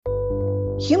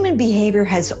Human behavior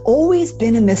has always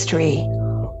been a mystery.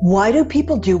 Why do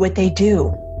people do what they do?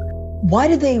 Why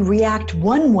do they react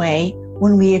one way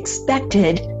when we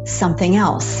expected something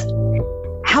else?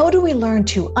 How do we learn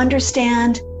to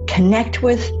understand, connect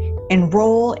with,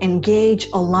 enroll, engage,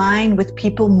 align with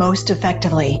people most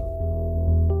effectively?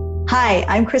 Hi,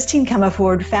 I'm Christine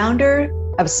Comerford, founder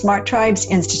of Smart Tribes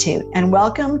Institute, and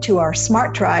welcome to our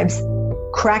Smart Tribes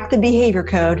Crack the Behavior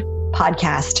Code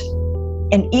podcast.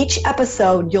 In each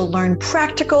episode, you'll learn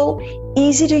practical,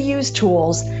 easy-to-use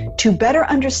tools to better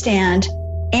understand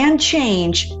and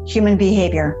change human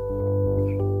behavior.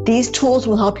 These tools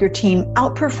will help your team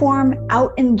outperform,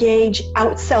 out-engage,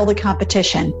 outsell the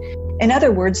competition. In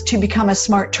other words, to become a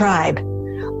smart tribe.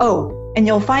 Oh, and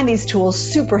you'll find these tools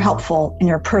super helpful in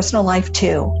your personal life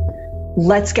too.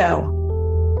 Let's go.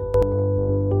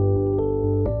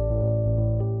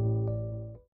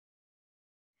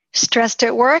 Stressed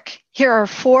at work? Here are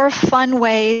 4 fun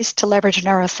ways to leverage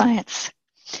neuroscience.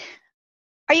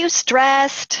 Are you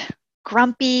stressed,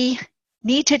 grumpy,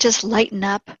 need to just lighten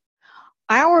up?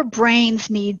 Our brains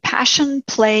need passion,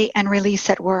 play, and release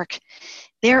at work.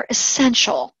 They're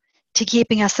essential to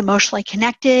keeping us emotionally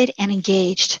connected and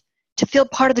engaged, to feel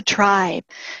part of the tribe,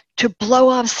 to blow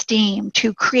off steam,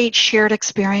 to create shared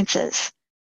experiences.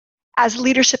 As a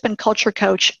leadership and culture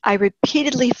coach, I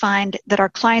repeatedly find that our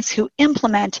clients who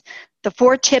implement the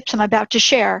 4 tips I'm about to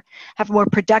share have more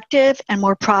productive and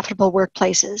more profitable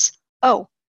workplaces. Oh,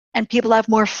 and people have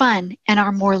more fun and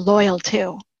are more loyal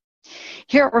too.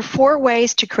 Here are 4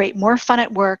 ways to create more fun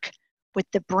at work with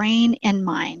the brain in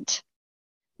mind.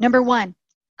 Number 1,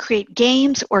 create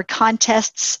games or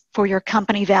contests for your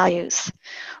company values.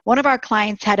 One of our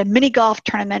clients had a mini golf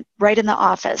tournament right in the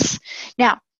office.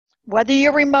 Now, whether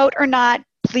you're remote or not,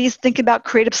 please think about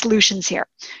creative solutions here.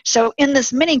 So in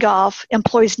this mini golf,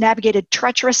 employees navigated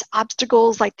treacherous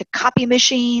obstacles like the copy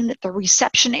machine, the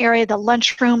reception area, the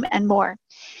lunchroom, and more.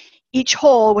 Each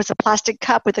hole was a plastic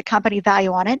cup with a company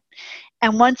value on it.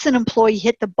 And once an employee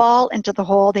hit the ball into the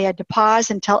hole, they had to pause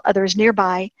and tell others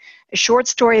nearby a short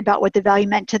story about what the value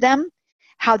meant to them,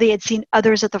 how they had seen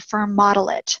others at the firm model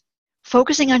it.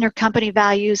 Focusing on your company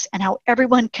values and how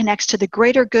everyone connects to the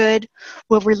greater good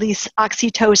will release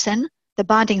oxytocin, the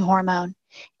bonding hormone.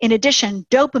 In addition,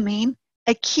 dopamine,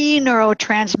 a key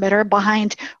neurotransmitter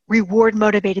behind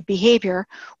reward-motivated behavior,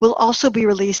 will also be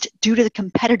released due to the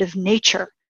competitive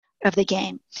nature of the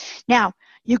game. Now,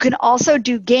 you can also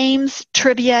do games,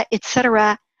 trivia,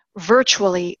 etc.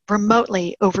 virtually,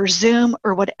 remotely, over Zoom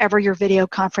or whatever your video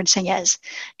conferencing is.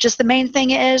 Just the main thing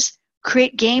is,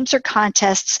 create games or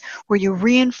contests where you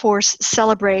reinforce,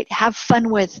 celebrate, have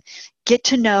fun with, get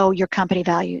to know your company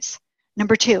values.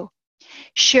 Number 2,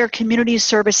 share community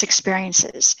service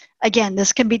experiences. Again,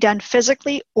 this can be done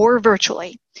physically or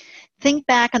virtually. Think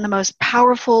back on the most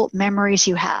powerful memories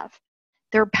you have.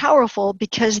 They're powerful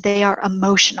because they are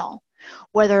emotional,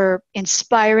 whether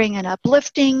inspiring and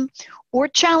uplifting or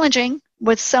challenging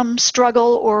with some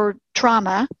struggle or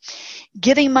trauma.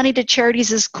 Giving money to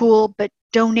charities is cool, but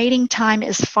donating time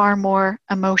is far more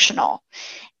emotional.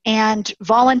 And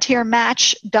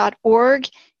volunteermatch.org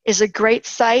is a great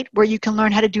site where you can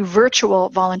learn how to do virtual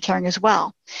volunteering as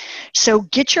well. So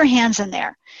get your hands in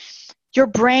there. Your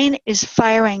brain is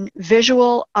firing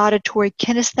visual, auditory,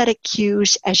 kinesthetic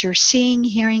cues as you're seeing,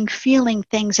 hearing, feeling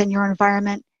things in your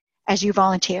environment as you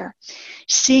volunteer.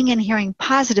 Seeing and hearing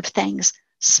positive things,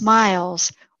 smiles,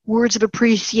 words of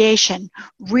appreciation,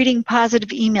 reading positive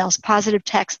emails, positive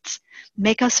texts,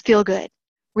 make us feel good,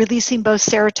 releasing both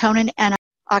serotonin and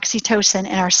oxytocin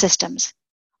in our systems.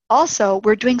 Also,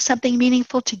 we're doing something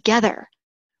meaningful together,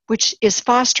 which is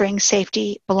fostering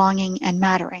safety, belonging, and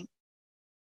mattering.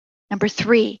 Number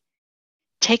 3,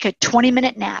 take a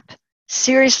 20-minute nap.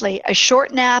 Seriously, a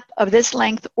short nap of this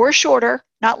length or shorter,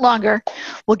 not longer,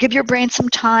 will give your brain some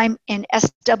time in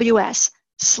SWS,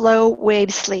 slow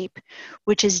wave sleep,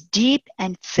 which is deep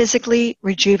and physically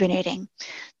rejuvenating.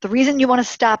 The reason you want to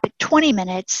stop at 20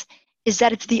 minutes is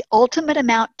that it's the ultimate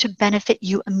amount to benefit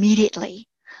you immediately.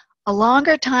 A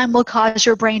longer time will cause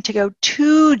your brain to go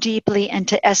too deeply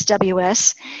into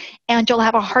SWS, and you'll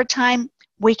have a hard time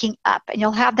waking up, and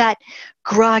you'll have that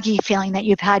groggy feeling that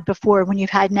you've had before when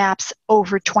you've had naps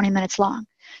over 20 minutes long.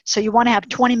 So you want to have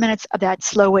 20 minutes of that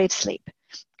slow wave sleep.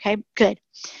 Okay, good.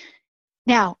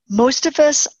 Now, most of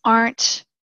us aren't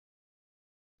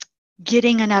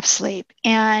getting enough sleep,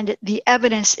 and the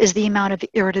evidence is the amount of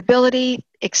irritability,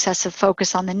 excessive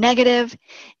focus on the negative,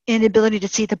 inability to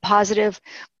see the positive,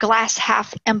 glass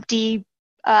half empty,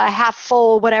 half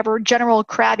full, whatever, general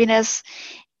crabbiness,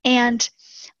 and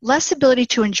less ability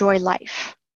to enjoy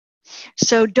life.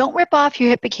 So don't rip off your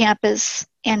hippocampus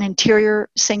and anterior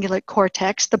cingulate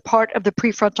cortex, the part of the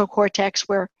prefrontal cortex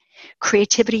where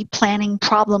creativity, planning,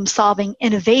 problem solving,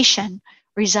 innovation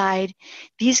reside.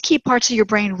 These key parts of your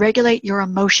brain regulate your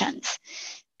emotions.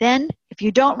 Then, if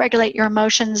you don't regulate your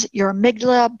emotions, your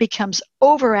amygdala becomes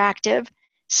overactive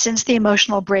since the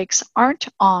emotional brakes aren't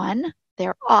on,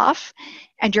 they're off,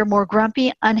 and you're more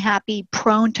grumpy, unhappy,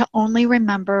 prone to only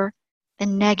remember the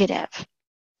negative.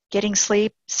 Getting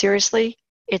sleep, seriously,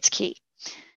 it's key.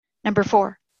 Number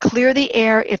 4, clear the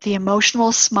air if the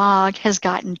emotional smog has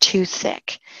gotten too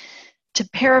thick. To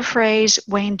paraphrase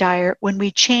Wayne Dyer, when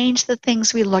we change the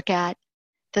things we look at,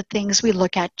 the things we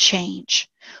look at change.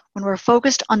 When we're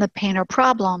focused on the pain or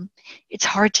problem, it's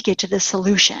hard to get to the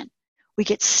solution. We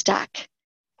get stuck.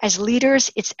 As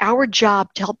leaders, it's our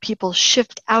job to help people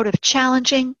shift out of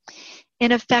challenging,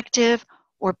 ineffective,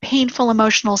 or painful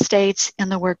emotional states in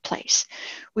the workplace.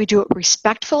 We do it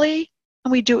respectfully,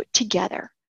 and we do it together.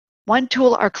 One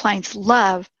tool our clients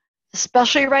love,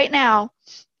 especially right now,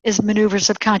 is maneuvers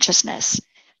of consciousness.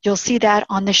 You'll see that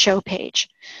on the show page.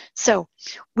 So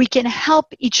we can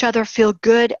help each other feel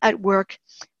good at work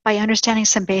by understanding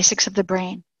some basics of the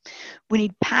brain. We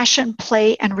need passion,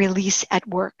 play, and release at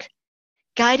work.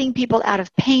 Guiding people out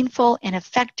of painful,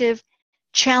 ineffective,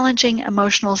 challenging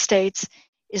emotional states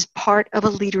is part of a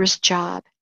leader's job.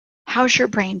 How's your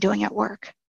brain doing at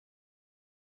work?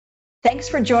 Thanks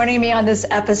for joining me on this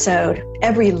episode.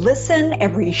 Every listen,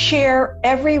 every share,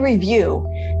 every review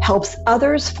helps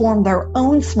others form their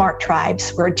own smart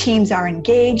tribes where teams are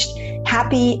engaged,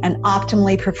 happy, and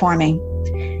optimally performing.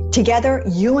 Together,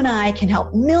 you and I can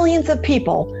help millions of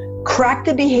people crack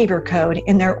the behavior code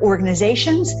in their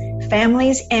organizations,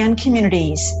 families, and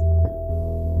communities.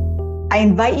 I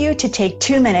invite you to take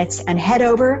 2 minutes and head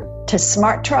over to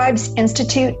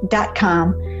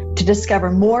smarttribesinstitute.com to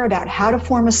discover more about how to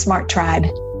form a smart tribe.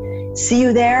 See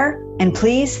you there, and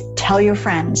please tell your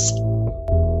friends.